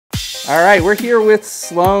All right, we're here with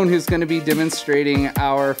Sloan, who's going to be demonstrating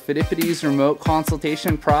our Phidippides remote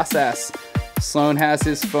consultation process. Sloan has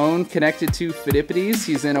his phone connected to Phidippides.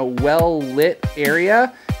 He's in a well-lit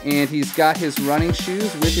area, and he's got his running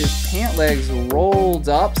shoes with his pant legs rolled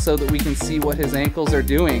up so that we can see what his ankles are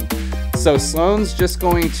doing. So Sloan's just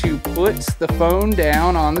going to put the phone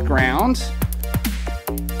down on the ground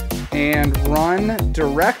and run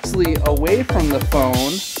directly away from the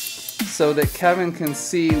phone so that Kevin can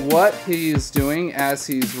see what he's doing as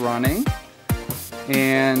he's running.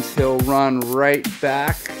 And he'll run right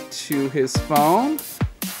back to his phone.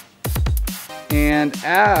 And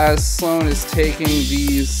as Sloan is taking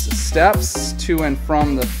these steps to and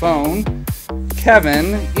from the phone,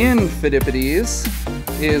 Kevin in Phidippides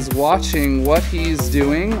is watching what he's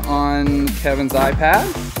doing on Kevin's iPad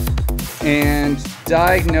and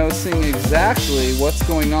diagnosing exactly what's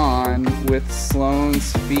going on with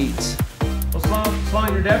Sloan's feet. Well,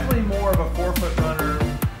 Sloan, you're definitely more of a forefoot runner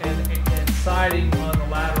and siding on the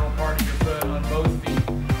lateral part of your foot on both feet.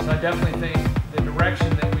 So I definitely think the direction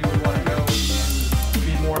that we would want to go would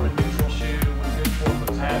be more of a neutral shoe with good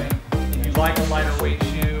forefoot padding. If you like a lighter weight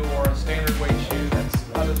shoe or a standard weight shoe, that's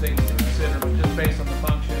other things to consider, but just based on the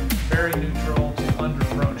function, very neutral to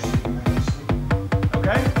underproning.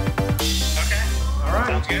 Okay? Okay. All right.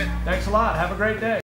 Sounds good. Thanks a lot. Have a great day.